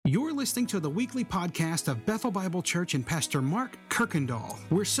listening to the weekly podcast of Bethel Bible Church and Pastor Mark Kirkendall.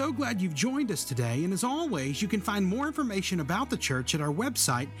 We're so glad you've joined us today, and as always, you can find more information about the church at our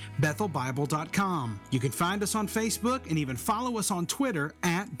website, bethelbible.com. You can find us on Facebook and even follow us on Twitter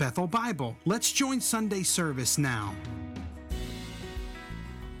at Bethel Bible. Let's join Sunday service now.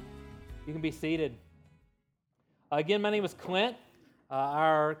 You can be seated. Again, my name is Clint.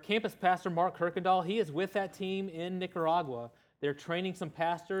 Our campus pastor, Mark Kirkendall, he is with that team in Nicaragua. They're training some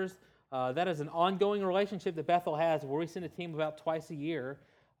pastors. That is an ongoing relationship that Bethel has, where we send a team about twice a year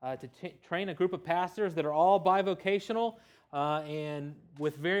to train a group of pastors that are all bivocational and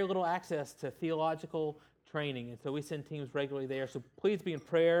with very little access to theological training. And so we send teams regularly there. So please be in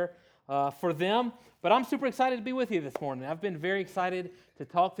prayer for them. But I'm super excited to be with you this morning. I've been very excited to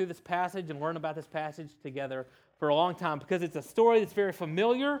talk through this passage and learn about this passage together for a long time, because it's a story that's very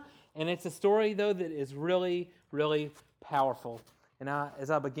familiar, and it's a story, though, that is really, really powerful. And as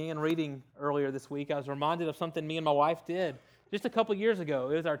I began reading earlier this week, I was reminded of something me and my wife did just a couple years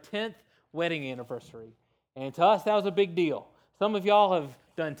ago. It was our 10th wedding anniversary, and to us, that was a big deal. Some of y'all have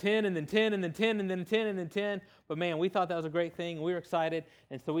done 10, and then 10, and then 10, and then 10, and then 10, but man, we thought that was a great thing, and we were excited,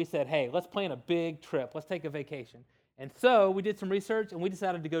 and so we said, hey, let's plan a big trip. Let's take a vacation. And so we did some research, and we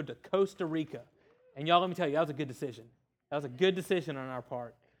decided to go to Costa Rica. And y'all, let me tell you, that was a good decision. That was a good decision on our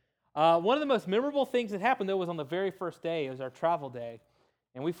part. One of the most memorable things that happened, though, was on the very first day. It was our travel day.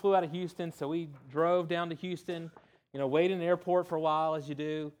 And we flew out of Houston, so we drove down to Houston, waited in the airport for a while, as you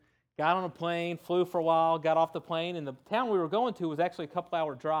do, got on a plane, flew for a while, got off the plane, and the town we were going to was actually a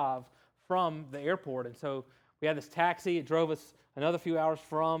couple-hour drive from the airport. And so we had this taxi. It drove us another few hours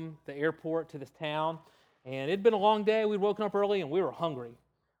from the airport to this town. And it'd been a long day. We'd woken up early, and we were hungry.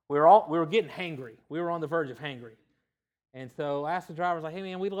 We were getting hangry. We were on the verge of hangry. And so I asked the driver, I was like, hey,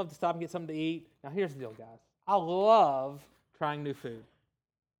 man, we'd love to stop and get something to eat. Now, here's the deal, guys. I love trying new food.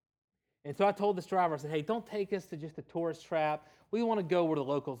 And so I told this driver, I said, hey, don't take us to just a tourist trap. We want to go where the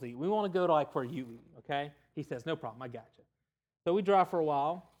locals eat. We want to go to where you eat, okay? He says, no problem, I got you. So we drive for a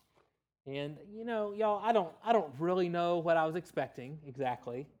while. And, y'all, I don't really know what I was expecting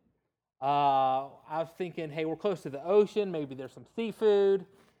exactly. I was thinking, hey, we're close to the ocean. Maybe there's some seafood.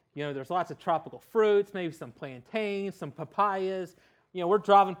 There's lots of tropical fruits, maybe some plantains, some papayas. We're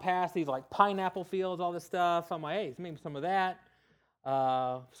driving past these pineapple fields, all this stuff. I'm like, hey, maybe some of that.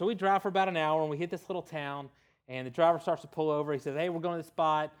 So we drive for about an hour, and we hit this little town, and the driver starts to pull over. He says, hey, we're going to this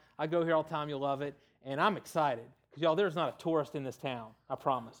spot. I go here all the time. You'll love it. And I'm excited because, y'all, there's not a tourist in this town, I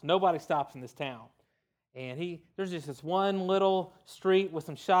promise. Nobody stops in this town. And there's just this one little street with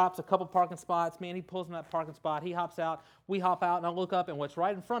some shops, a couple parking spots. Man, he pulls in that parking spot. He hops out. We hop out, and I look up, and what's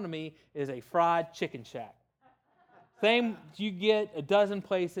right in front of me is a fried chicken shack. Same you get a dozen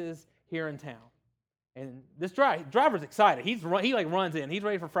places here in town. And this driver's excited. He runs in. He's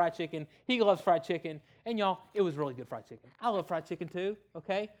ready for fried chicken. He loves fried chicken. And y'all, it was really good fried chicken. I love fried chicken too,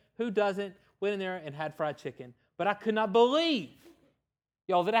 okay? Who doesn't? Went in there and had fried chicken. But I could not believe,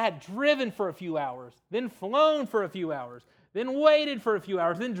 y'all, that I had driven for a few hours, then flown for a few hours, then waited for a few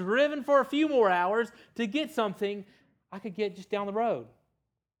hours, then driven for a few more hours to get something I could get just down the road.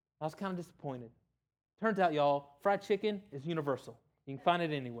 I was kind of disappointed. Turns out, y'all, fried chicken is universal. You can find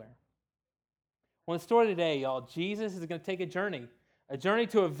it anywhere. Well, in the story today, y'all, Jesus is going to take a journey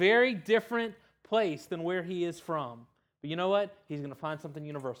to a very different place than where he is from. But you know what? He's going to find something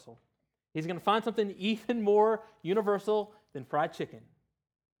universal. He's going to find something even more universal than fried chicken.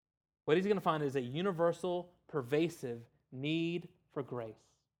 What he's going to find is a universal, pervasive need for grace.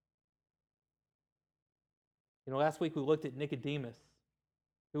 Last week we looked at Nicodemus,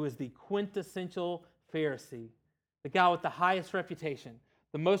 who was the quintessential Pharisee, the guy with the highest reputation,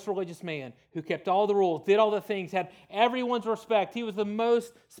 the most religious man, who kept all the rules, did all the things, had everyone's respect. He was the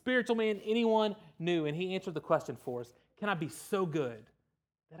most spiritual man anyone knew, and he answered the question for us, can I be so good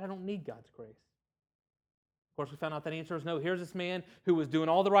that I don't need God's grace? Of course, we found out that answer is no. Here's this man who was doing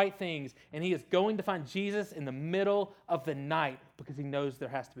all the right things, and he is going to find Jesus in the middle of the night because he knows there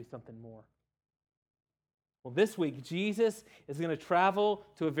has to be something more. Well, this week, Jesus is going to travel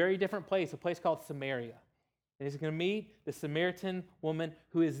to a very different place, a place called Samaria. And he's going to meet the Samaritan woman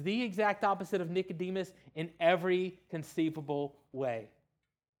who is the exact opposite of Nicodemus in every conceivable way.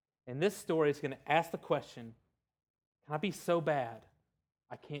 And this story is going to ask the question, can I be so bad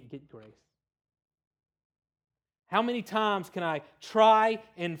I can't get grace? How many times can I try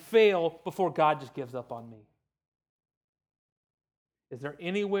and fail before God just gives up on me? Is there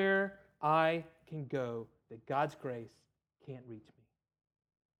anywhere I can go that God's grace can't reach me?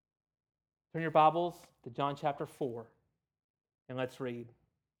 Turn your Bibles to John chapter 4, and let's read.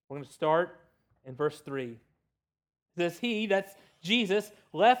 We're going to start in verse 3. It says, he, that's Jesus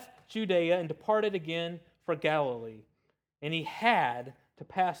left Judea and departed again for Galilee, and he had to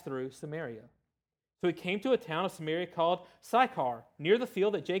pass through Samaria. So he came to a town of Samaria called Sychar, near the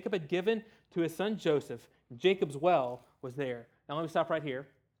field that Jacob had given to his son Joseph. Jacob's well was there. Now let me stop right here.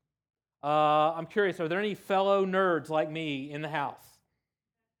 I'm curious, are there any fellow nerds like me in the house?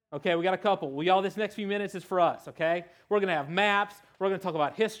 Okay, we got a couple. Well, y'all, this next few minutes is for us, okay? We're going to have maps. We're going to talk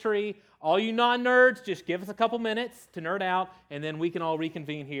about history. All you non-nerds, just give us a couple minutes to nerd out, and then we can all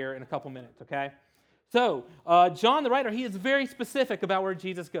reconvene here in a couple minutes, okay? So, John the writer, he is very specific about where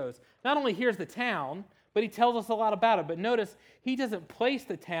Jesus goes. Not only here's the town, but he tells us a lot about it. But notice, he doesn't place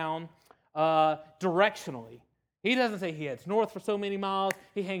the town directionally. He doesn't say he heads north for so many miles.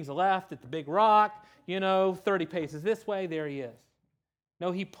 He hangs left at the big rock, 30 paces this way, there he is.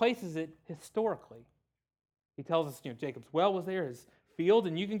 No, he places it historically. He tells us, Jacob's well was there, his field,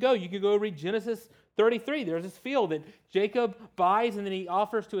 and you can go read Genesis 33. There's this field that Jacob buys and then he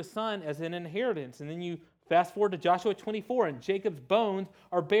offers to his son as an inheritance. And then you fast forward to Joshua 24, and Jacob's bones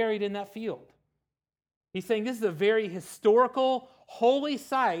are buried in that field. He's saying this is a very historical, holy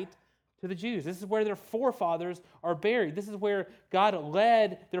site to the Jews. This is where their forefathers are buried. This is where God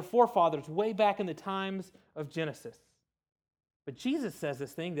led their forefathers way back in the times of Genesis. But Jesus says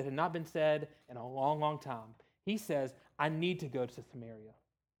this thing that had not been said in a long, long time. He says, I need to go to Samaria.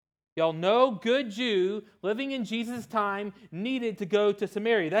 Y'all, no good Jew living in Jesus' time needed to go to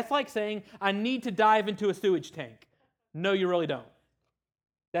Samaria. That's like saying, I need to dive into a sewage tank. No, you really don't.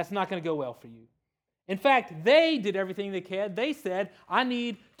 That's not going to go well for you. In fact, they did everything they could. They said, I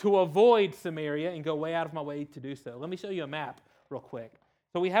need to avoid Samaria and go way out of my way to do so. Let me show you a map real quick.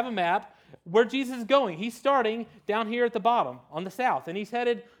 So we have a map where Jesus is going. He's starting down here at the bottom on the south, and he's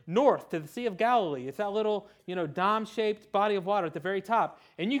headed north to the Sea of Galilee. It's that little, dome-shaped body of water at the very top.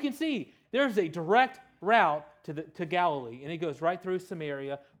 And you can see there's a direct route to Galilee, and it goes right through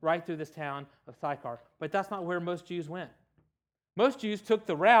Samaria, right through this town of Sychar. But that's not where most Jews went. Most Jews took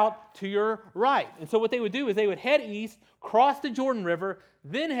the route to your right. And so what they would do is they would head east, cross the Jordan River,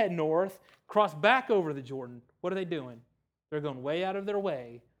 then head north, cross back over the Jordan. What are they doing? They're going way out of their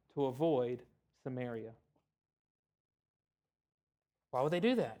way to avoid Samaria. Why would they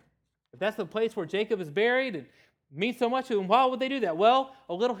do that? If that's the place where Jacob is buried and means so much to him, why would they do that? Well,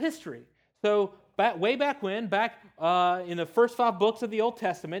 a little history. So way back when, in the first 5 books of the Old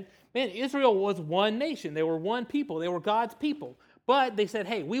Testament, Israel was one nation. They were one people. They were God's people. But they said,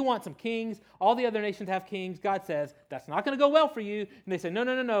 hey, we want some kings. All the other nations have kings. God says, that's not going to go well for you. And they said,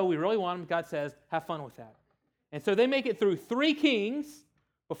 no, we really want them. God says, have fun with that. And so they make it through 3 kings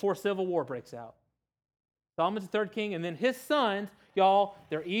before civil war breaks out. Solomon's the 3rd king, and then his sons, y'all,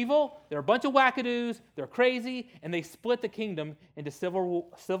 they're evil, they're a bunch of wackadoos, they're crazy, and they split the kingdom into civil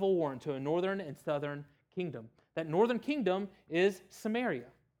war into a northern and southern kingdom. That northern kingdom is Samaria.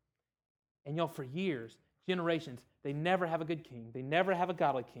 And y'all, for years, generations, they never have a good king. They never have a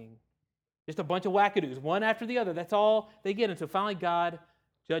godly king. Just a bunch of wackadoos, one after the other. That's all they get. And so finally God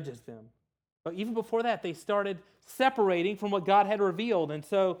judges them. But even before that, they started separating from what God had revealed. And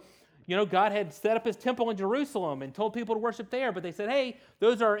so, God had set up his temple in Jerusalem and told people to worship there. But they said, hey,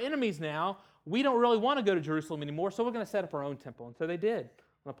 those are our enemies now. We don't really want to go to Jerusalem anymore, so we're going to set up our own temple. And so they did,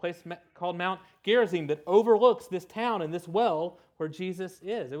 on a place called Mount Gerizim that overlooks this town and this well where Jesus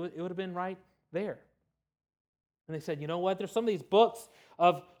is. It would have been right there. And they said, you know what? There's some of these books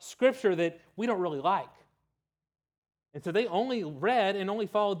of Scripture that we don't really like. And so they only read and only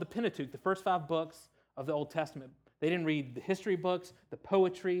followed the Pentateuch, the first 5 books of the Old Testament. They didn't read the history books, the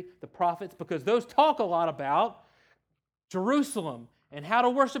poetry, the prophets, because those talk a lot about Jerusalem and how to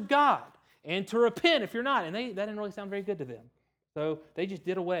worship God and to repent if you're not. And that didn't really sound very good to them. So they just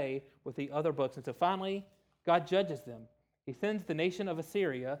did away with the other books. And so finally, God judges them. He sends the nation of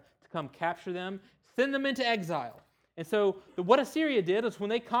Assyria to come capture them, send them into exile. And so what Assyria did is when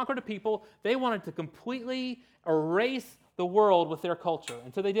they conquered a people, they wanted to completely erase the world with their culture.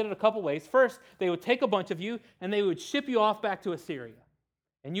 And so they did it a couple ways. First, they would take a bunch of you and they would ship you off back to Assyria.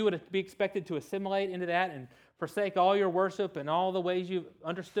 And you would be expected to assimilate into that and forsake all your worship and all the ways you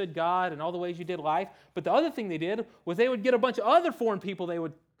understood God and all the ways you did life. But the other thing they did was they would get a bunch of other foreign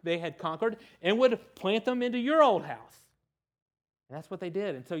people they had conquered and would plant them into your old house. And that's what they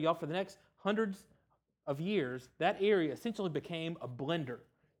did. And so y'all, for the next hundreds of years, that area essentially became a blender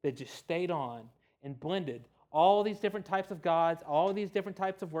that just stayed on and blended all these different types of gods, all these different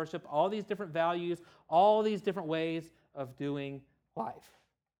types of worship, all these different values, all these different ways of doing life.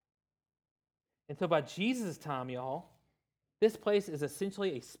 And so by Jesus' time, y'all, this place is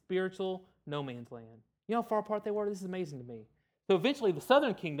essentially a spiritual no man's land. You know how far apart they were? This is amazing to me. So eventually the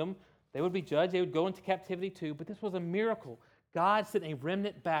southern kingdom, they would be judged, they would go into captivity too, but this was a miracle. God sent a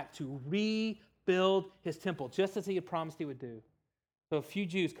remnant back to rebuild his temple, just as he had promised he would do. So a few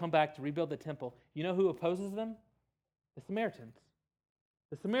Jews come back to rebuild the temple. You know who opposes them? The Samaritans.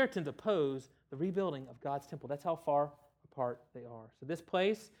 The Samaritans oppose the rebuilding of God's temple. That's how far apart they are. So this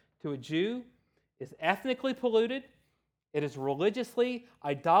place, to a Jew, is ethnically polluted. It is religiously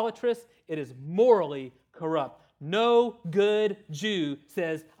idolatrous. It is morally corrupt. No good Jew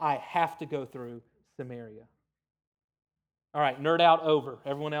says, I have to go through Samaria. All right, nerd out over.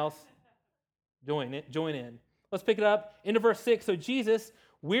 Everyone else, join in. Let's pick it up into verse 6. So Jesus,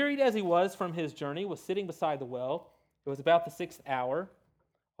 wearied as he was from his journey, was sitting beside the well. It was about the 6th hour.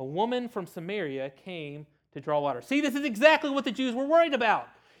 A woman from Samaria came to draw water. See, this is exactly what the Jews were worried about.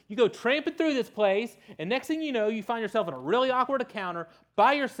 You go tramping through this place, and next thing you know, you find yourself in a really awkward encounter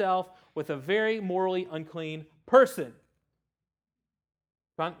by yourself with a very morally unclean person.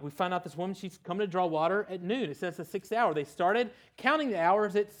 We find out this woman, she's coming to draw water at noon. It says the 6th hour. They started counting the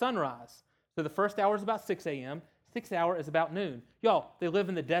hours at sunrise. So the first hour is about 6 a.m., 6th hour is about noon. Y'all, they live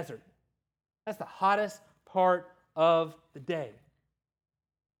in the desert. That's the hottest part of the day.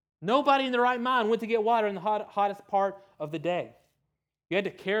 Nobody in their right mind went to get water in the hottest part of the day. You had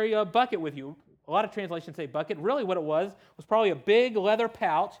to carry a bucket with you. A lot of translations say bucket. Really what it was probably a big leather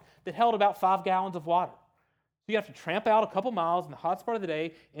pouch that held about 5 gallons of water. So you have to tramp out a couple miles in the hottest part of the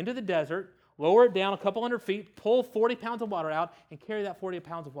day into the desert, lower it down a couple hundred feet, pull 40 pounds of water out, and carry that 40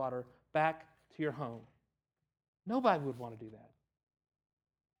 pounds of water back to your home. Nobody would want to do that.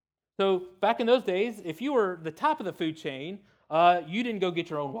 So back in those days, if you were the top of the food chain, you didn't go get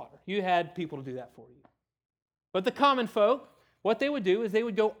your own water. You had people to do that for you. But the common folk, what they would do is they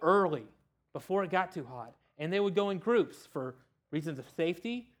would go early before it got too hot. And they would go in groups for reasons of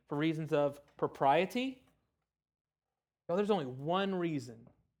safety, for reasons of propriety. Well, there's only one reason.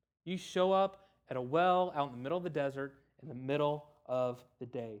 You show up at a well out in the middle of the desert in the middle of the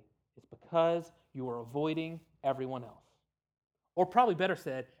day. It's because you are avoiding everyone else. Or probably better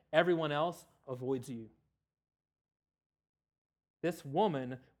said, everyone else avoids you. This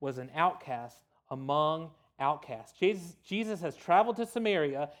woman was an outcast among outcasts. Jesus has traveled to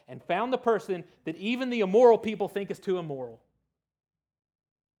Samaria and found the person that even the immoral people think is too immoral.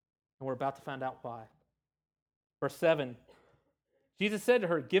 And we're about to find out why. Verse 7, Jesus said to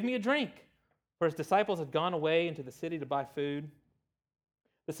her, "Give me a drink," for his disciples had gone away into the city to buy food.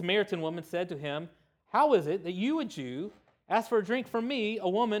 The Samaritan woman said to him, "How is it that you, a Jew, ask for a drink from me, a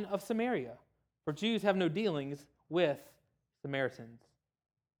woman of Samaria? For Jews have no dealings with Samaritans."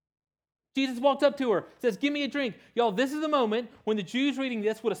 Jesus walked up to her, says, "Give me a drink." Y'all, this is the moment when the Jews reading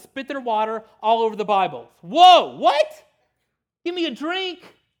this would have spit their water all over the Bible. Whoa, what? Give me a drink?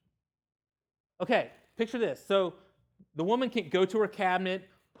 Okay, picture this. So the woman can go to her cabinet,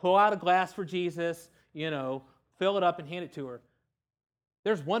 pull out a glass for Jesus, fill it up and hand it to her.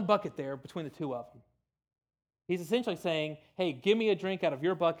 There's one bucket there between the two of them. He's essentially saying, hey, give me a drink out of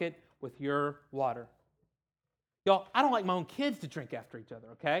your bucket with your water. Y'all, I don't like my own kids to drink after each other,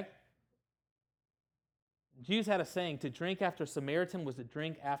 okay? Jews had a saying, to drink after Samaritan was to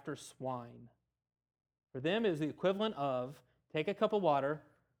drink after swine. For them, it was the equivalent of take a cup of water,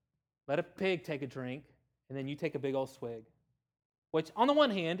 let a pig take a drink, and then you take a big old swig. Which, on the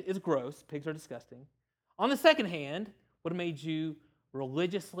one hand, is gross. Pigs are disgusting. On the second hand, would have made you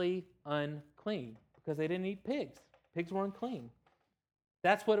religiously unclean because they didn't eat pigs. Pigs were unclean.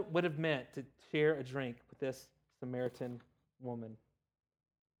 That's what it would have meant to share a drink with this Samaritan woman.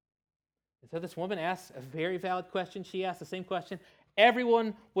 And so this woman asks a very valid question. She asked the same question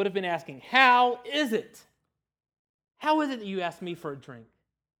everyone would have been asking. How is it? How is it that you ask me for a drink?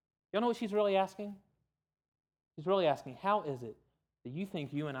 Y'all know what she's really asking? She's really asking, how is it that you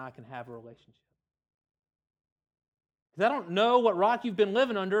think you and I can have a relationship? Because I don't know what rock you've been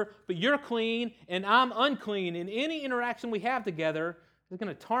living under, but you're clean and I'm unclean, and any interaction we have together is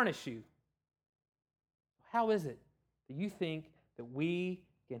going to tarnish you. How is it that you think that we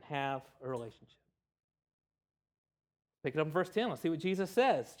can have a relationship? Pick it up in verse 10. Let's see what Jesus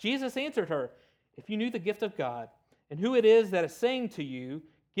says. Jesus answered her, "If you knew the gift of God and who it is that is saying to you,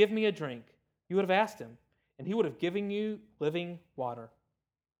 'Give me a drink,' you would have asked him, and he would have given you living water."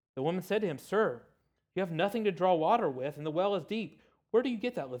 The woman said to him, "Sir, you have nothing to draw water with, and the well is deep. Where do you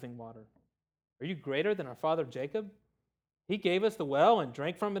get that living water? Are you greater than our father Jacob? He gave us the well and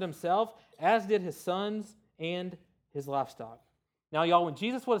drank from it himself, as did his sons and his livestock." Now, y'all, when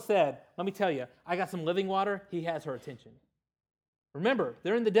Jesus would have said, let me tell you, I got some living water, he has her attention. Remember,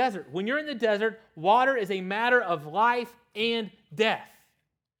 they're in the desert. When you're in the desert, water is a matter of life and death.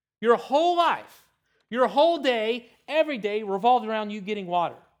 Your whole life, your whole day, every day revolves around you getting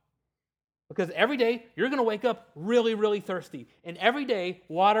water. Because every day you're going to wake up really, really thirsty. And every day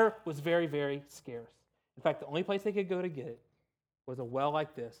water was very, very scarce. In fact, the only place they could go to get it was a well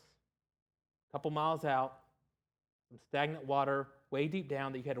like this, a couple miles out, some stagnant water way deep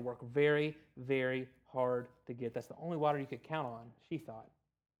down that you had to work very, very hard to get. That's the only water you could count on, she thought.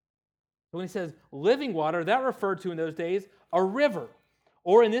 But when he says living water, that referred to in those days a river.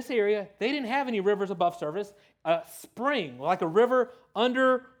 Or in this area, they didn't have any rivers above surface, a spring, like a river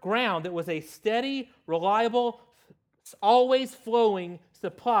underground that was a steady, reliable, always flowing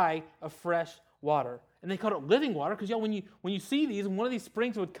supply of fresh water. And they called it living water because when you see these, and one of these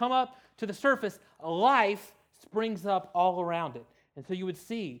springs would come up to the surface, life springs up all around it. And so you would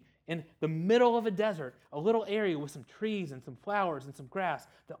see in the middle of a desert, a little area with some trees and some flowers and some grass,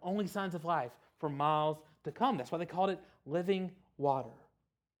 the only signs of life for miles to come. That's why they called it living water.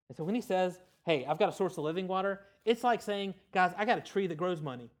 And so when he says, hey, I've got a source of living water, it's like saying, guys, I got a tree that grows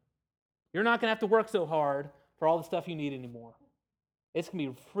money. You're not going to have to work so hard for all the stuff you need anymore. It's going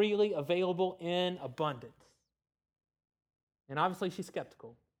to be freely available in abundance. And obviously she's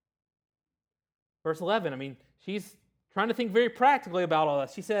skeptical. Verse 11, she's trying to think very practically about all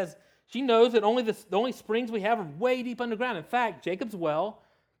this. She says she knows that the only springs we have are way deep underground. In fact, Jacob's well,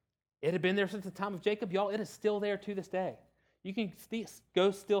 it had been there since the time of Jacob. Y'all, it is still there to this day. You can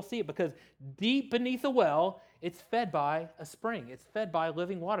go still see it because deep beneath the well, it's fed by a spring. It's fed by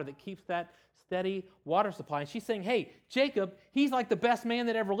living water that keeps that steady water supply. And she's saying, hey, Jacob, he's like the best man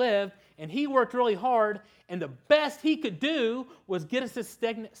that ever lived, and he worked really hard, and the best he could do was get us this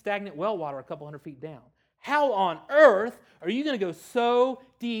stagnant well water a couple hundred feet down. How on earth are you going to go so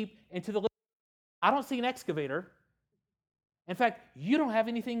deep into the living water? I don't see an excavator. In fact, you don't have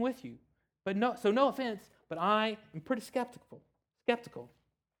anything with you. But no offense, but I am pretty skeptical.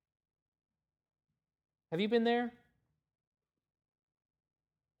 Have you been there?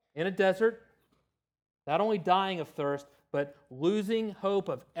 In a desert, not only dying of thirst, but losing hope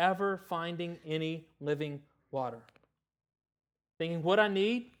of ever finding any living water. Thinking what I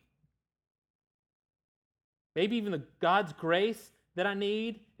need, maybe even the God's grace that I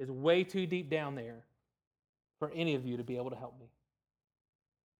need is way too deep down there for any of you to be able to help me.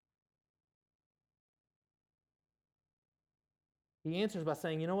 He answers by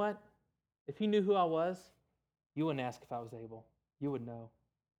saying, you know what? If you knew who I was, you wouldn't ask if I was able. You would know.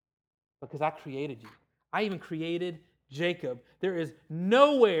 Because I created you. I even created Jacob. There is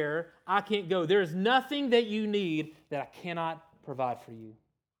nowhere I can't go. There is nothing that you need that I cannot provide for you.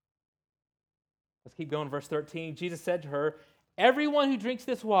 Let's keep going. Verse 13. Jesus said to her, everyone who drinks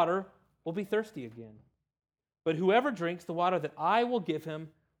this water will be thirsty again. But whoever drinks the water that I will give him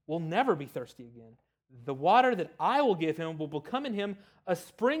will never be thirsty again. The water that I will give him will become in him a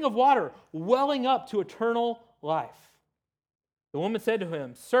spring of water welling up to eternal life. The woman said to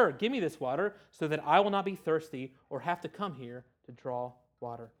him, sir, give me this water so that I will not be thirsty or have to come here to draw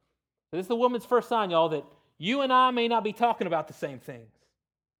water. So this is the woman's first sign, y'all, that you and I may not be talking about the same things.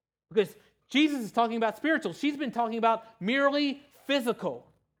 Because Jesus is talking about spiritual. She's been talking about merely physical.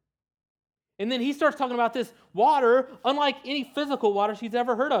 And then he starts talking about this water, unlike any physical water she's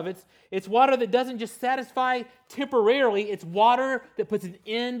ever heard of. It's water that doesn't just satisfy temporarily. It's water that puts an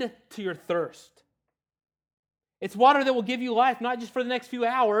end to your thirst. It's water that will give you life, not just for the next few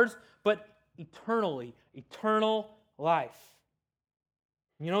hours, but eternally, eternal life.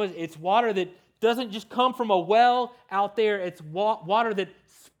 You know, it's water that doesn't just come from a well out there. It's water that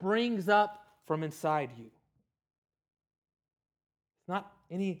springs up from inside you. It's not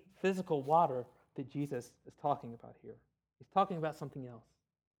any physical water that Jesus is talking about here. He's talking about something else.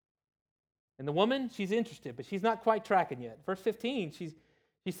 And the woman, she's interested, but she's not quite tracking yet. Verse 15,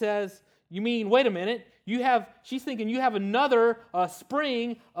 she says, you mean, wait a minute, she's thinking you have another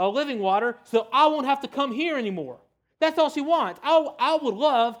spring of living water, so I won't have to come here anymore. That's all she wants. I would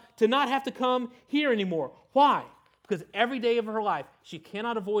love to not have to come here anymore. Why? Because every day of her life, she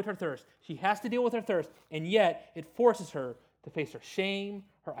cannot avoid her thirst. She has to deal with her thirst, and yet it forces her to face her shame,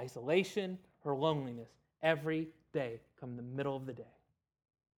 her isolation, her loneliness every day come the middle of the day.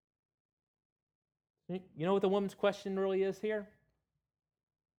 You know what the woman's question really is here?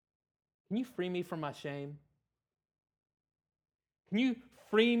 Can you free me from my shame? Can you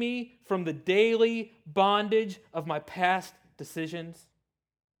free me from the daily bondage of my past decisions?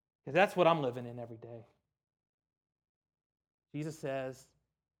 Because that's what I'm living in every day. Jesus says,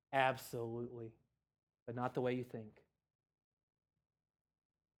 absolutely, but not the way you think.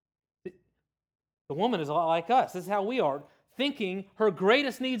 The woman is a lot like us. This is how we are, thinking her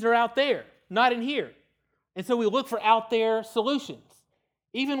greatest needs are out there, not in here. And so we look for out there solutions.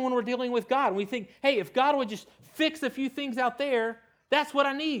 Even when we're dealing with God, we think, hey, if God would just fix a few things out there, that's what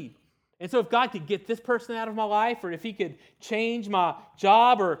I need. And so if God could get this person out of my life, or if he could change my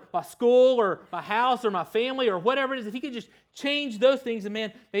job or my school or my house or my family or whatever it is, if he could just change those things, and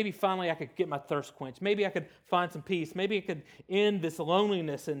man, maybe finally I could get my thirst quenched. Maybe I could find some peace. Maybe I could end this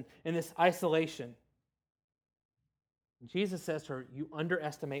loneliness and this isolation. And Jesus says to her, you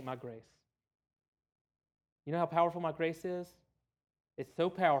underestimate my grace. You know how powerful my grace is? It's so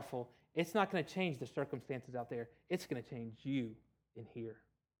powerful, it's not going to change the circumstances out there. It's going to change you in here.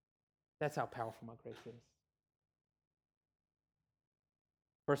 That's how powerful my grace is.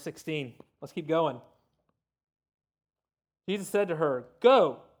 Verse 16, let's keep going. Jesus said to her,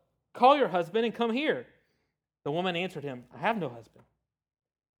 go, call your husband and come here. The woman answered him, I have no husband.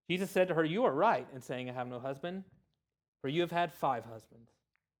 Jesus said to her, you are right in saying I have no husband, for you have had 5 husbands.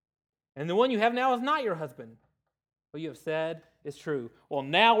 And the one you have now is not your husband. What you have said is true. Well,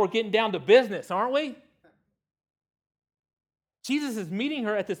 now we're getting down to business, aren't we? Jesus is meeting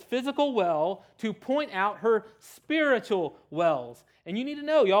her at this physical well to point out her spiritual wells. And you need to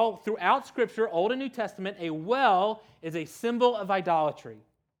know, y'all, throughout Scripture, Old and New Testament, a well is a symbol of idolatry.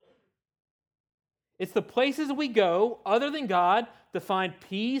 It's the places we go, other than God, to find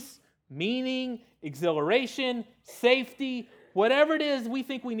peace, meaning, exhilaration, safety, whatever it is we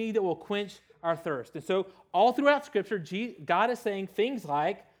think we need that will quench our thirst. And so all throughout Scripture, God is saying things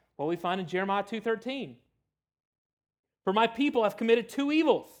like what we find in Jeremiah 2:13. For my people have committed 2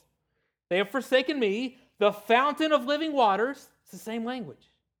 evils. They have forsaken me, the fountain of living waters, it's the same language,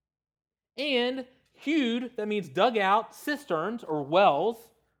 and hewed, that means dug out, cisterns or wells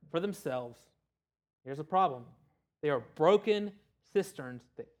for themselves. Here's the problem. They are broken cisterns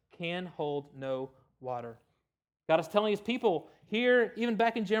that can hold no water. God is telling his people here, even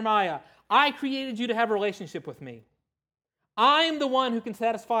back in Jeremiah, I created you to have a relationship with me. I'm the one who can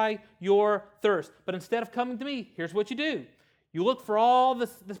satisfy your thirst. But instead of coming to me, here's what you do. You look for all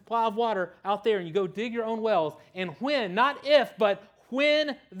this pile of water out there and you go dig your own wells. And when, not if, but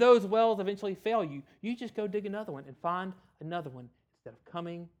when those wells eventually fail you, you just go dig another one and find another one instead of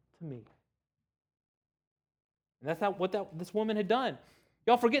coming to me. And that's not what this woman had done.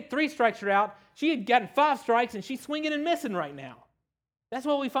 Y'all forget 3 strikes are out. She had gotten 5 strikes and she's swinging and missing right now. That's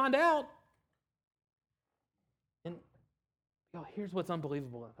what we find out. And y'all, here's what's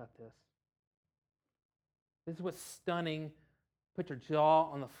unbelievable about this. This is what's stunning. Put your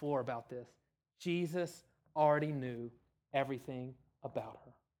jaw on the floor about this. Jesus already knew everything about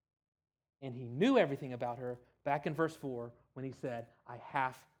her. And he knew everything about her back in verse 4 when he said, I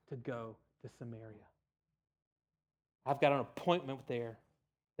have to go to Samaria. I've got an appointment there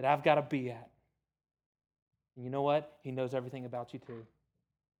that I've got to be at. And you know what? He knows everything about you too.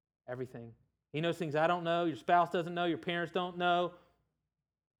 Everything. He knows things I don't know, your spouse doesn't know, your parents don't know.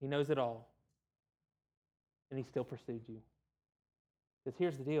 He knows it all. And he still pursued you. Because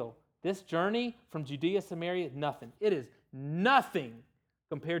here's the deal. This journey from Judea to Samaria is nothing. It is nothing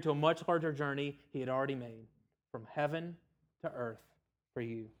compared to a much larger journey he had already made from heaven to earth for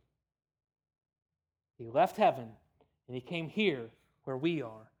you. He left heaven and he came here where we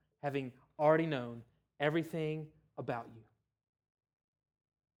are, having already known everything about you.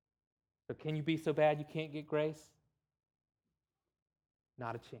 So can you be so bad you can't get grace?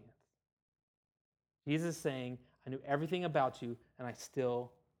 Not a chance. Jesus is saying, I knew everything about you and I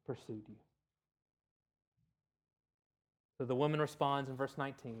still pursued you. So the woman responds in verse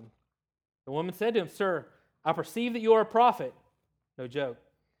 19. The woman said to him, Sir, I perceive that you are a prophet. No joke.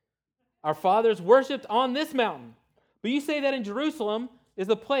 Our fathers worshipped on this mountain, but you say that in Jerusalem is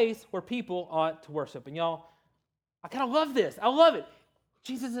the place where people ought to worship. And y'all, I kind of love this. I love it.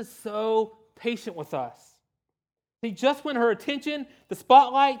 Jesus is so patient with us. See, just when her attention, the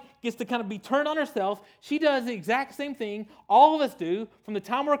spotlight, gets to kind of be turned on herself, she does the exact same thing all of us do from the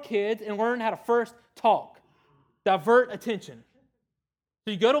time we're kids and learn how to first talk. Divert attention.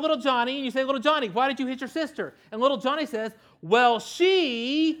 So you go to little Johnny and you say, Little Johnny, why did you hit your sister? And little Johnny says, well,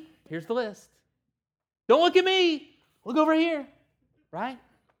 here's the list. Don't look at me. Look over here. Right?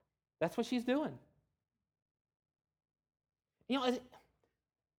 That's what she's doing. You know,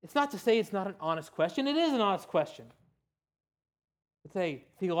 it's not to say it's not an honest question. It is an honest question. It's a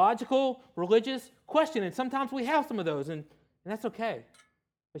theological, religious question, and sometimes we have some of those, and that's okay.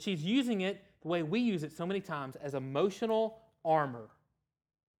 But she's using it the way we use it so many times, as emotional armor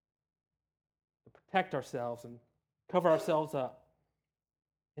to protect ourselves and cover ourselves up.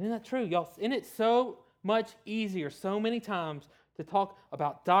 And isn't that true, y'all? Isn't it so much easier so many times to talk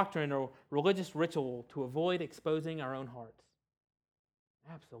about doctrine or religious ritual to avoid exposing our own hearts?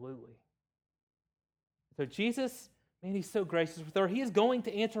 Absolutely. So Jesus, man, he's so gracious with her. He is going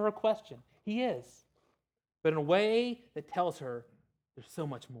to answer her question. He is. But in a way that tells her there's so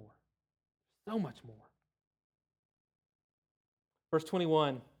much more. So much more. Verse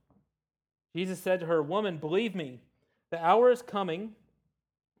 21, Jesus said to her, "Woman, believe me, the hour is coming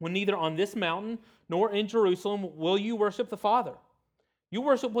when neither on this mountain nor in Jerusalem will you worship the Father. You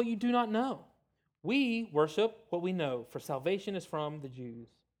worship what you do not know. We worship what we know, for salvation is from the Jews.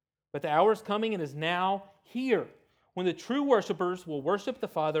 But the hour is coming and is now here, when the true worshipers will worship the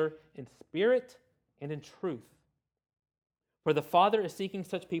Father in spirit and in truth. For the Father is seeking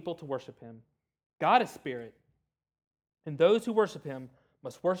such people to worship him. God is spirit, and those who worship him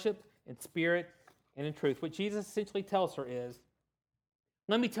must worship in spirit and in truth." What Jesus essentially tells her is,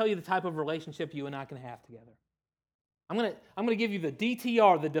 let me tell you the type of relationship you and I can have together. I'm going to give you the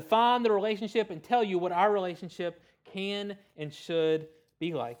DTR, the define the relationship, and tell you what our relationship can and should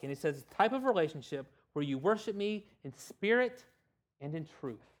be like. And he says, the type of relationship where you worship me in spirit and in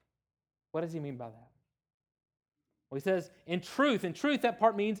truth. What does he mean by that? Well, he says, in truth. In truth, that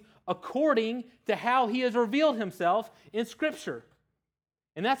part means according to how he has revealed himself in Scripture.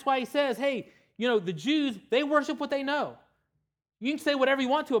 And that's why he says, hey, the Jews, they worship what they know. You can say whatever you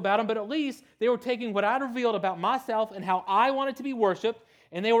want to about them, but at least they were taking what I revealed about myself and how I wanted to be worshipped,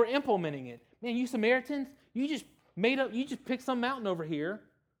 and they were implementing it. Man, you Samaritans, you just picked some mountain over here,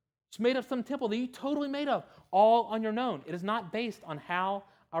 just made up some temple that you totally made up, all on your own. It is not based on how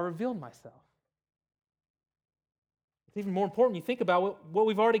I revealed myself. It's even more important. You think about what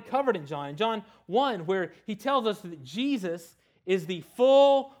we've already covered in John. In John 1, where he tells us that Jesus is the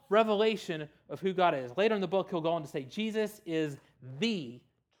full revelation of who God is. Later in the book, he'll go on to say Jesus is the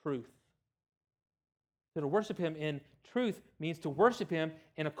truth. So to worship him in truth means to worship him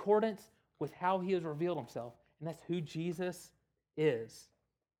in accordance with how he has revealed himself. And that's who Jesus is.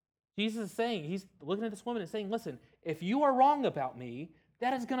 Jesus is saying, he's looking at this woman and saying, listen, if you are wrong about me,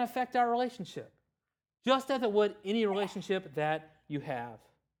 that is going to affect our relationship. Just as it would any relationship that you have.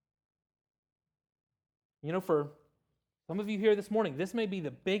 For some of you here this morning, this may be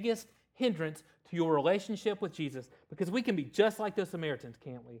the biggest hindrance to your relationship with Jesus, because we can be just like those Samaritans,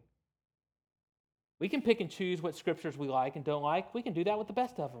 can't we? We can pick and choose what scriptures we like and don't like. We can do that with the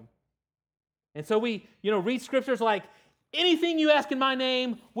best of them. And so we, read scriptures like, anything you ask in my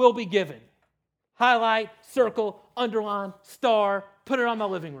name will be given. Highlight, circle, underline, star, put it on my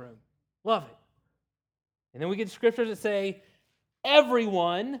living room. Love it. And then we get scriptures that say,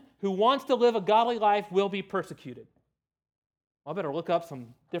 everyone who wants to live a godly life will be persecuted. Well, I better look up some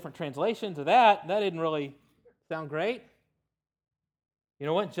different translations of that. That didn't really sound great. You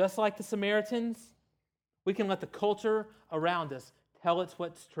know what? Just like the Samaritans, we can let the culture around us tell us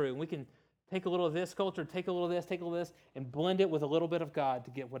what's true. And we can take a little of this culture, take a little of this, take a little of this, and blend it with a little bit of God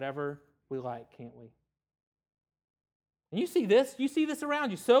to get whatever we like, can't we? And you see this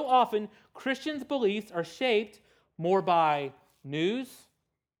around you. So often, Christians' beliefs are shaped more by news,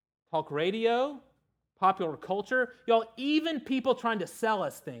 talk radio, popular culture, even people trying to sell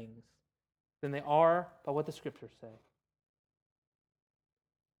us things, than they are by what the scriptures say.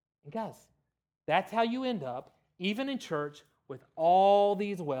 And guys, that's how you end up, even in church, with all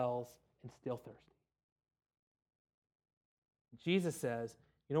these wells and still thirsty. Jesus says,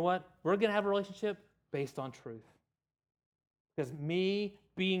 you know what? We're going to have a relationship based on truth. Because me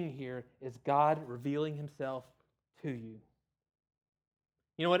being here is God revealing himself to you.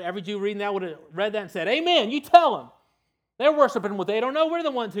 You know what? Every Jew reading that would have read that and said, amen, you tell them. They're worshiping what they don't know. We're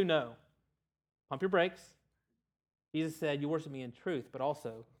the ones who know. Pump your brakes. Jesus said, you worship me in truth, but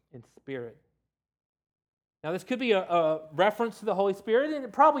also in spirit. Now, this could be a reference to the Holy Spirit, and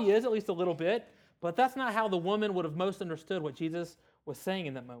it probably is, at least a little bit, but that's not how the woman would have most understood what Jesus was saying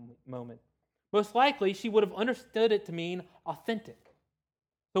in that moment. Most likely, she would have understood it to mean authentic.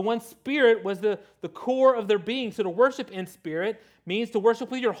 The one spirit was the core of their being. So to worship in spirit means to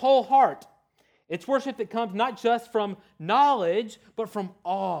worship with your whole heart. It's worship that comes not just from knowledge, but from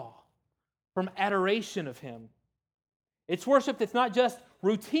awe, from adoration of him. It's worship that's not just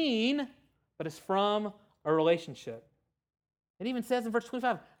routine, but it's from a relationship. It even says in verse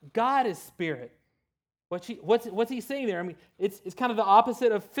 25, God is spirit. What's he saying there? I mean, it's kind of the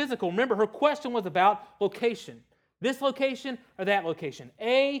opposite of physical. Remember, her question was about location. This location or that location,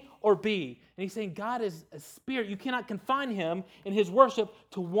 A or B. And he's saying God is a spirit. You cannot confine him in his worship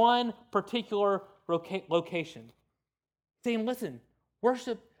to one particular location. He's saying, listen,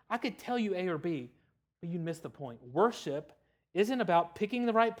 worship, I could tell you A or B, but you'd miss the point. Worship isn't about picking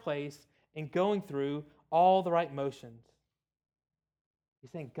the right place and going through all the right motions.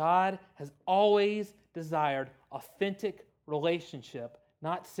 He's saying God has always desired authentic relationship,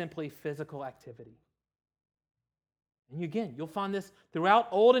 not simply physical activity. And again, you'll find this throughout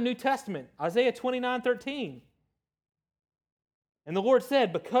Old and New Testament. Isaiah 29:13. And the Lord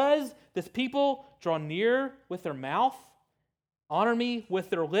said, because this people draw near with their mouth, honor me with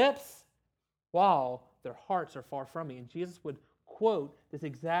their lips, while their hearts are far from me. And Jesus would quote this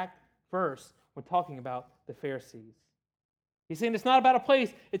exact verse when talking about the Pharisees. He's saying it's not about a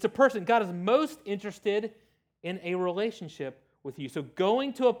place, it's a person. God is most interested in a relationship with you. So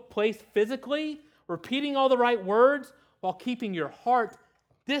going to a place physically, repeating all the right words while keeping your heart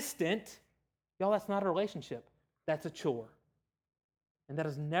distant, y'all, that's not a relationship. That's a chore. And that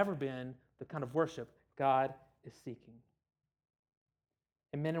has never been the kind of worship God is seeking.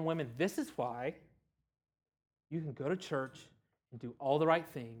 And men and women, this is why you can go to church and do all the right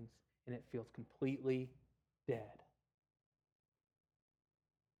things and it feels completely dead.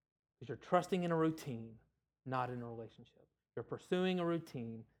 Because you're trusting in a routine, not in a relationship. You're pursuing a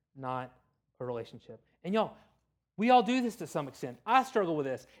routine, not a relationship. And y'all, we all do this to some extent. I struggle with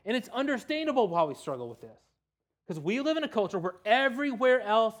this, and it's understandable why we struggle with this. Because we live in a culture where everywhere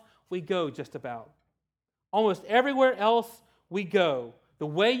else we go, just about, almost everywhere else we go, the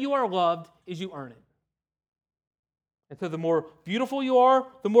way you are loved is you earn it. And so the more beautiful you are,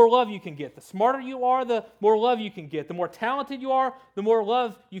 the more love you can get. The smarter you are, the more love you can get. The more talented you are, the more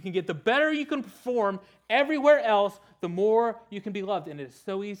love you can get. The better you can perform everywhere else, the more you can be loved. And it is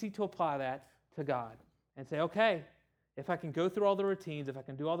so easy to apply that to God and say, okay, if I can go through all the routines, if I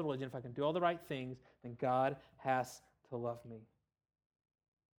can do all the religion, if I can do all the right things, then God has to love me.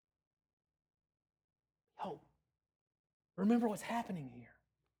 Oh, remember what's happening here.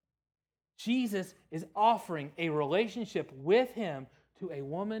 Jesus is offering a relationship with him to a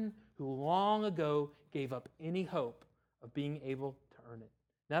woman who long ago gave up any hope of being able to earn it.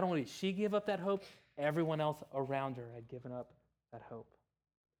 Not only did she give up that hope, everyone else around her had given up that hope.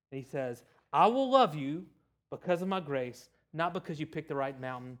 And he says, I will love you because of my grace, not because you picked the right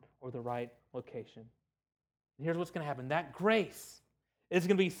mountain or the right location. And here's what's going to happen. That grace is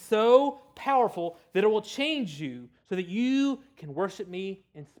going to be so powerful that it will change you so that you can worship me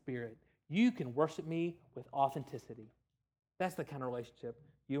in spirit. You can worship me with authenticity. That's the kind of relationship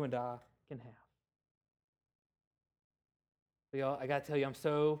you and I can have. So y'all, I got to tell you, I'm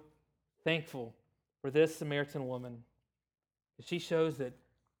so thankful for this Samaritan woman. She shows that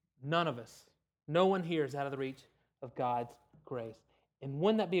none of us, no one here is out of the reach of God's grace. And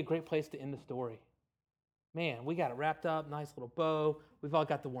wouldn't that be a great place to end the story? Man, we got it wrapped up, nice little bow. We've all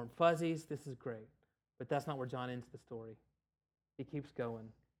got the warm fuzzies. This is great. But that's not where John ends the story. He keeps going.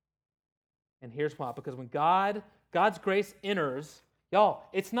 And here's why. Because when God's grace enters, y'all,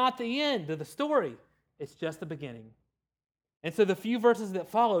 it's not the end of the story. It's just the beginning. And so the few verses that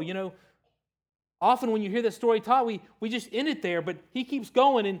follow, often when you hear this story taught, we just end it there, but he keeps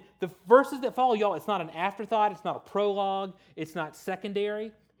going. And the verses that follow, y'all, it's not an afterthought. It's not a prologue. It's not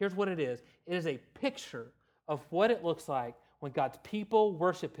secondary. Here's what it is. It is a picture of what it looks like when God's people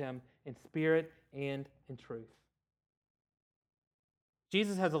worship him in spirit and in truth.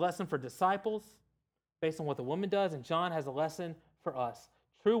 Jesus has a lesson for disciples based on what the woman does, and John has a lesson for us.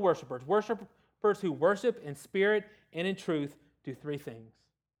 True worshipers, worshipers who worship in spirit and in truth, do three things.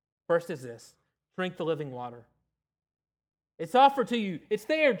 First is this: drink the living water. It's offered to you. It's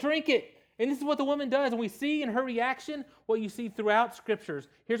there. Drink it. And this is what the woman does. And we see in her reaction what you see throughout Scriptures.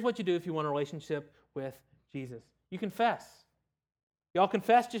 Here's what you do if you want a relationship with Jesus. You confess. Y'all,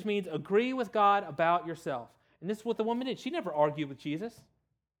 confess just means agree with God about yourself. And this is what the woman did. She never argued with Jesus.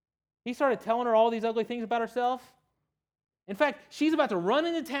 He started telling her all these ugly things about herself. In fact, she's about to run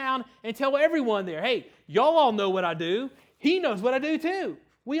into town and tell everyone there, hey, y'all all know what I do. He knows what I do too.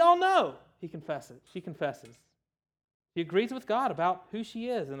 We all know. He confesses. She confesses. She agrees with God about who she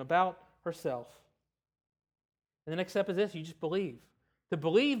is and about herself. And the next step is this: you just believe. To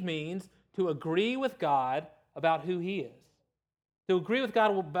believe means to agree with God about who he is. To agree with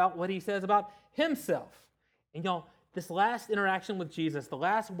God about what he says about himself. And y'all, this last interaction with Jesus, the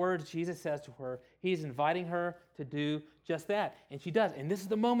last words Jesus says to her, he's inviting her to do just that. And she does. And this is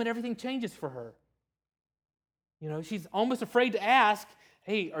the moment everything changes for her. She's almost afraid to ask,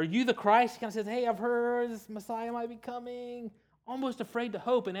 hey, are you the Christ? She kind of says, hey, I've heard this Messiah might be coming. Almost afraid to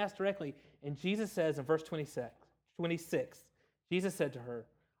hope and ask directly. And Jesus says in verse 26, Jesus said to her,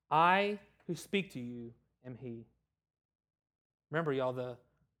 I who speak to you am he. Remember, y'all, the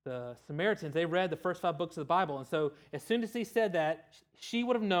Samaritans, they read the first 5 books of the Bible. And so as soon as he said that, she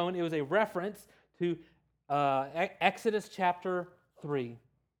would have known it was a reference to Exodus chapter 3.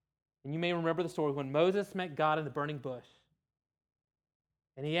 And you may remember the story when Moses met God in the burning bush.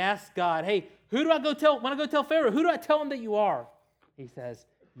 And he asked God, hey, who do I go tell? When I go tell Pharaoh, who do I tell him that you are? He says,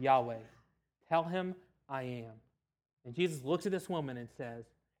 Yahweh. Tell him I am. And Jesus looks at this woman and says,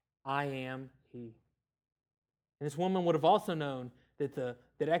 I am he. And this woman would have also known that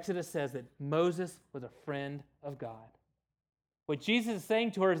Exodus says that Moses was a friend of God. What Jesus is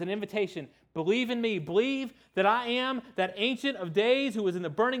saying to her is an invitation. Believe in me. Believe that I am that Ancient of Days who was in the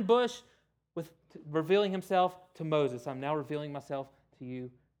burning bush revealing himself to Moses. I'm now revealing myself to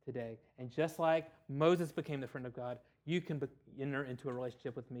you today. And just like Moses became the friend of God, you can enter into a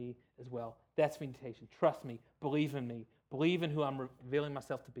relationship with me as well. That's the invitation. Trust me. Believe in me. Believe in who I'm revealing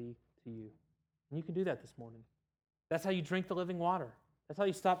myself to be to you. And you can do that this morning. That's how you drink the living water. That's how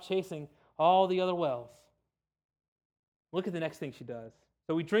you stop chasing all the other wells. Look at the next thing she does.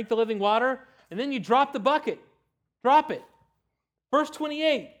 So we drink the living water, and then you drop the bucket. Drop it. Verse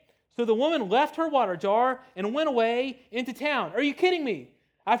 28. So the woman left her water jar and went away into town. Are you kidding me?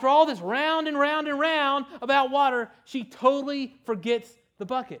 After all this round and round and round about water, she totally forgets the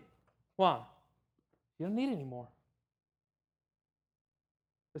bucket. Why? You don't need it anymore.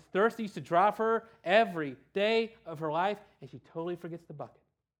 This thirst used to drive her every day of her life, and she totally forgets the bucket.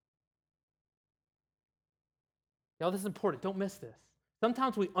 Y'all, this is important. Don't miss this.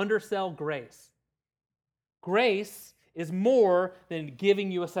 Sometimes we undersell grace. Grace is more than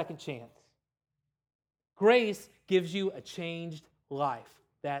giving you a second chance. Grace gives you a changed life.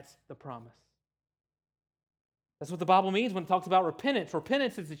 That's the promise. That's what the Bible means when it talks about repentance.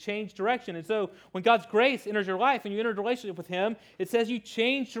 Repentance is a change direction. And so when God's grace enters your life and you enter a relationship with Him, it says you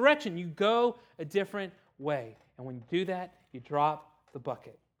change direction. You go a different way. And when you do that, you drop the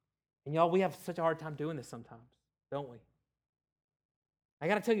bucket. And y'all, we have such a hard time doing this sometimes, don't we? I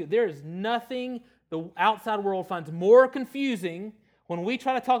got to tell you, there is nothing the outside world finds more confusing when we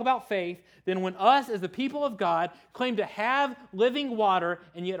try to talk about faith than when us as the people of God claim to have living water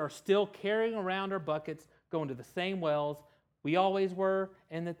and yet are still carrying around our buckets going to the same wells we always were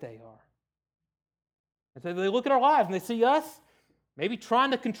and that they are. And so they look at our lives and they see us maybe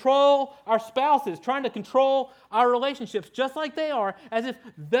trying to control our spouses, trying to control our relationships just like they are, as if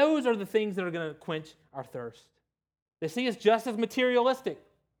those are the things that are going to quench our thirst. They see us just as materialistic,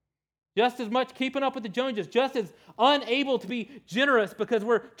 just as much keeping up with the Joneses, just as unable to be generous because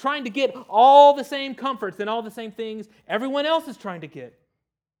we're trying to get all the same comforts and all the same things everyone else is trying to get.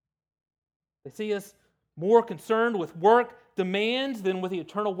 They see us more concerned with work demands than with the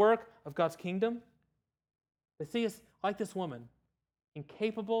eternal work of God's kingdom. They see us like this woman,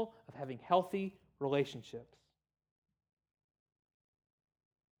 incapable of having healthy relationships.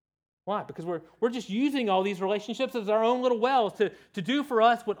 Why? Because we're just using all these relationships as our own little wells to do for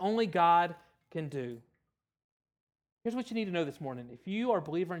us what only God can do. Here's what you need to know this morning. If you are a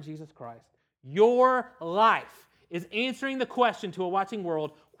believer in Jesus Christ, your life is answering the question to a watching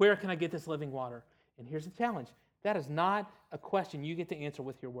world, where can I get this living water? And here's the challenge. That is not a question you get to answer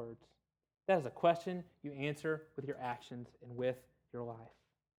with your words. That is a question you answer with your actions and with your life.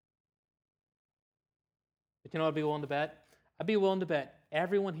 But you know what I'd be willing to bet? I'd be willing to bet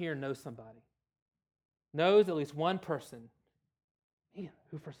everyone here knows somebody. Knows at least one person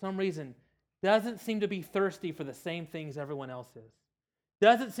who for some reason doesn't seem to be thirsty for the same things everyone else is.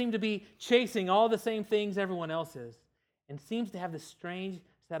 Doesn't seem to be chasing all the same things everyone else is. And seems to have this strange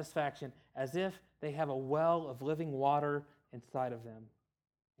satisfaction as if they have a well of living water inside of them.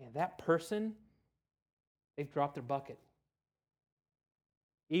 And that person, they've dropped their bucket.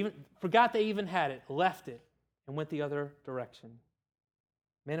 Even forgot they even had it, left it, and went the other direction.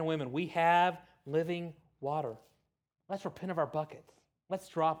 Men and women, we have living water. Let's repent of our buckets. Let's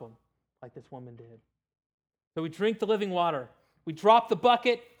drop them like this woman did. So we drink the living water. We drop the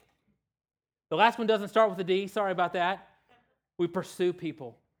bucket. The last one doesn't start with a D. Sorry about that. We pursue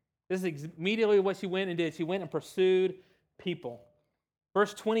people. This is immediately what she went and did. She went and pursued people.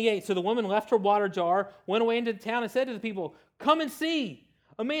 Verse 28, so the woman left her water jar, went away into the town and said to the people, come and see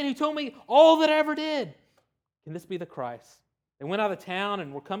a man who told me all that I ever did. Can this be the Christ? They went out of town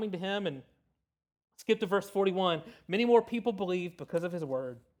and were coming to him, and skip to verse 41. Many more people believed because of his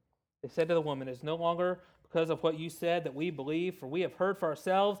word. They said to the woman, it is no longer because of what you said that we believe, for we have heard for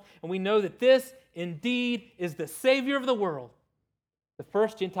ourselves, and we know that this indeed is the Savior of the world. The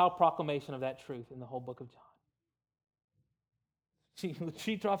first Gentile proclamation of that truth in the whole book of John.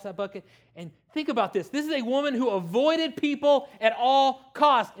 She drops that bucket. And think about this. This is a woman who avoided people at all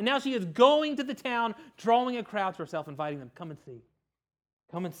costs. And now she is going to the town, drawing a crowd to herself, inviting them, come and see.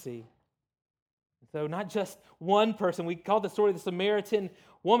 Come and see. So not just one person. We call the story the Samaritan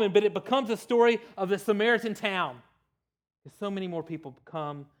woman, but it becomes a story of the Samaritan town. Because so many more people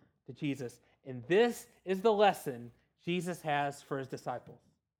come to Jesus. And this is the lesson Jesus has for his disciples.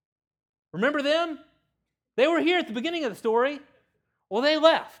 Remember them? They were here at the beginning of the story. Well, they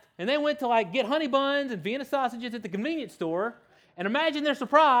left, and they went to get honey buns and Vienna sausages at the convenience store, and imagine their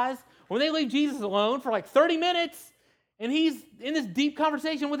surprise when they leave Jesus alone for like 30 minutes, and he's in this deep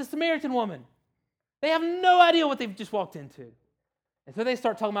conversation with a Samaritan woman. They have no idea what they've just walked into. And so they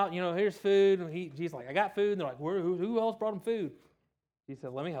start talking about, here's food. And Jesus like, I got food. And they're like, who else brought him food? He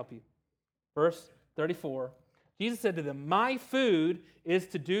said, let me help you. Verse 34, Jesus said to them, my food is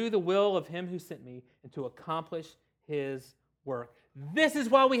to do the will of him who sent me and to accomplish his work. This is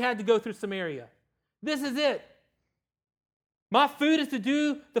why we had to go through Samaria. This is it. My food is to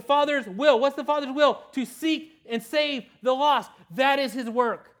do the Father's will. What's the Father's will? To seek and save the lost. That is his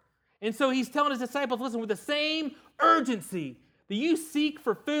work. And so he's telling his disciples, listen, with the same urgency that you seek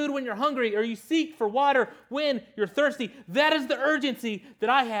for food when you're hungry or you seek for water when you're thirsty, that is the urgency that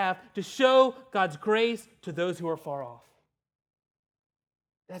I have to show God's grace to those who are far off.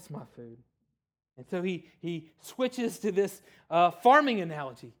 That's my food. And so he switches to this farming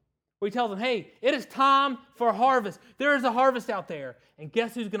analogy where he tells them, hey, it is time for a harvest. There is a harvest out there. And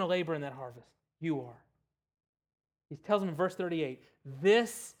guess who's going to labor in that harvest? You are. He tells them in verse 38,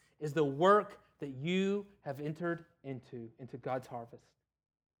 this is the work that you have entered into God's harvest.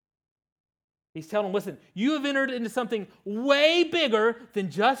 He's telling them, listen, you have entered into something way bigger than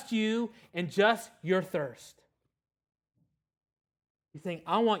just you and just your thirst. He's saying,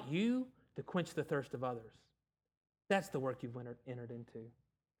 I want you to quench the thirst of others. That's the work you've entered into.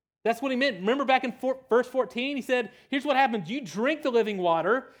 That's what he meant. Remember back in verse 14, he said, here's what happens. You drink the living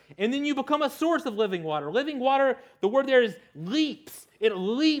water, and then you become a source of living water. Living water, the word there is leaps. It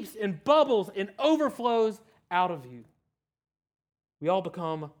leaps and bubbles and overflows out of you. We all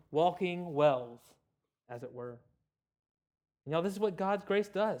become walking wells, as it were. This is what God's grace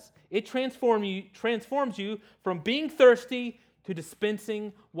does. It transforms you from being thirsty to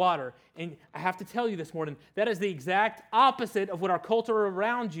dispensing water. And I have to tell you this morning, that is the exact opposite of what our culture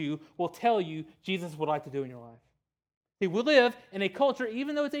around you will tell you Jesus would like to do in your life. See, we live in a culture,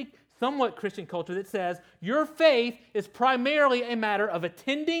 even though it's a somewhat Christian culture, that says your faith is primarily a matter of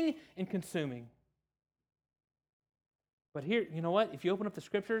attending and consuming. But here, you know what? If you open up the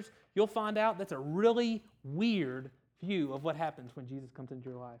scriptures, you'll find out that's a really weird view of what happens when Jesus comes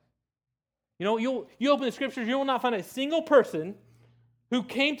into your life. You open the scriptures, you will not find a single person who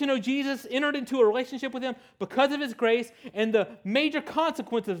came to know Jesus, entered into a relationship with him because of his grace, and the major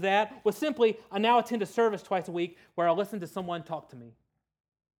consequence of that was simply, I now attend a service twice a week where I listen to someone talk to me.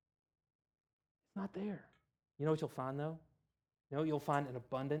 It's not there. You know what you'll find, though? You'll find an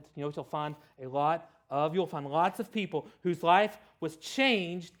abundance. You know what you'll find You'll find lots of people whose life was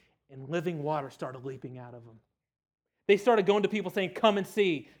changed and living water started leaping out of them. They started going to people saying, come and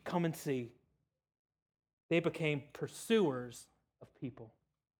see, come and see. They became pursuers of people.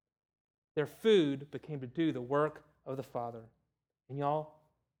 Their food became to do the work of the Father. And y'all,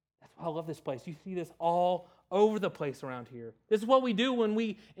 that's why I love this place. You see this all over the place around here. This is what we do when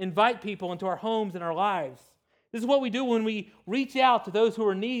we invite people into our homes and our lives. This is what we do when we reach out to those who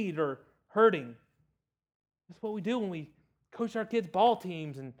are in need or hurting. This is what we do when we coach our kids' ball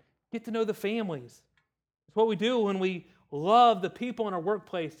teams and get to know the families. It's what we do when we love the people in our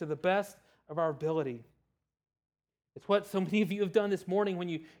workplace to the best of our ability. It's what so many of you have done this morning when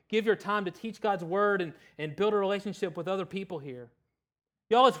you give your time to teach God's word and build a relationship with other people here.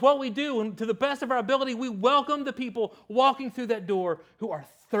 Y'all, it's what we do, and to the best of our ability, we welcome the people walking through that door who are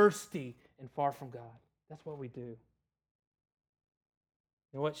thirsty and far from God. That's what we do. You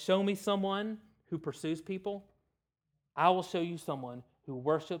know what? Show me someone who pursues people. I will show you someone who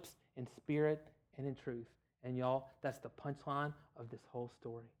worships in spirit and in truth. And y'all, that's the punchline of this whole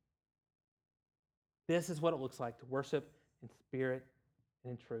story. This is what it looks like to worship in spirit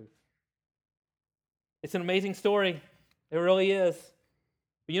and in truth. It's an amazing story. It really is.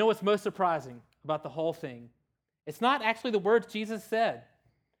 But you know what's most surprising about the whole thing? It's not actually the words Jesus said.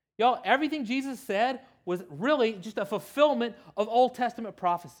 Y'all, everything Jesus said was really just a fulfillment of Old Testament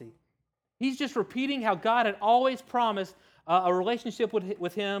prophecy. He's just repeating how God had always promised a relationship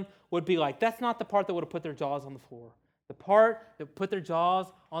with him would be like. That's not the part that would have put their jaws on the floor. The part that put their jaws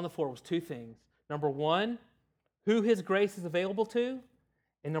on the floor was two things. Number one, who his grace is available to.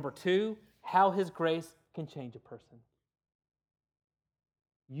 And number two, how his grace can change a person.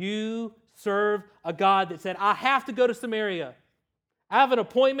 You serve a God that said, I have to go to Samaria. I have an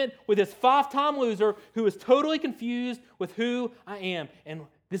appointment with this 5-time loser who is totally confused with who I am. And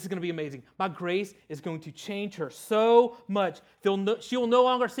this is going to be amazing. My grace is going to change her so much. She will no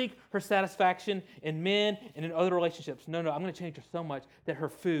longer seek her satisfaction in men and in other relationships. No, I'm going to change her so much that her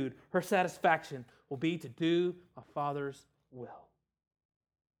food, her satisfaction will be to do my Father's will.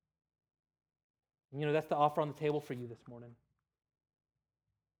 And that's the offer on the table for you this morning.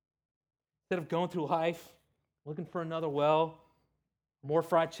 Instead of going through life looking for another well, more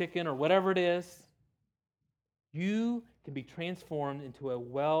fried chicken, or whatever it is, you can be transformed into a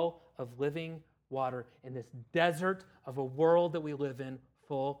well of living water in this desert of a world that we live in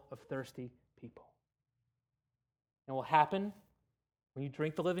full of thirsty people. And what will happen when you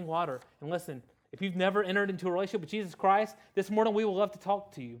drink the living water? And listen, if you've never entered into a relationship with Jesus Christ, this morning we would love to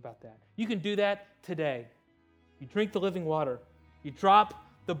talk to you about that. You can do that today. You drink the living water. You drop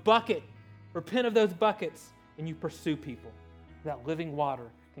the bucket, repent of those buckets, and you pursue people. That living water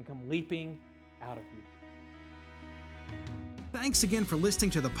can come leaping out of you. Thanks again for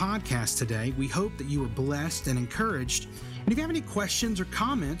listening to the podcast today. We hope that you were blessed and encouraged. And if you have any questions or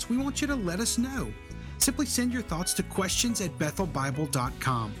comments, we want you to let us know. Simply send your thoughts to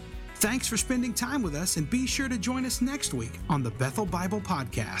questions@bethelbible.com. Thanks for spending time with us, and be sure to join us next week on the Bethel Bible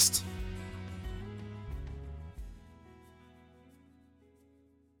Podcast.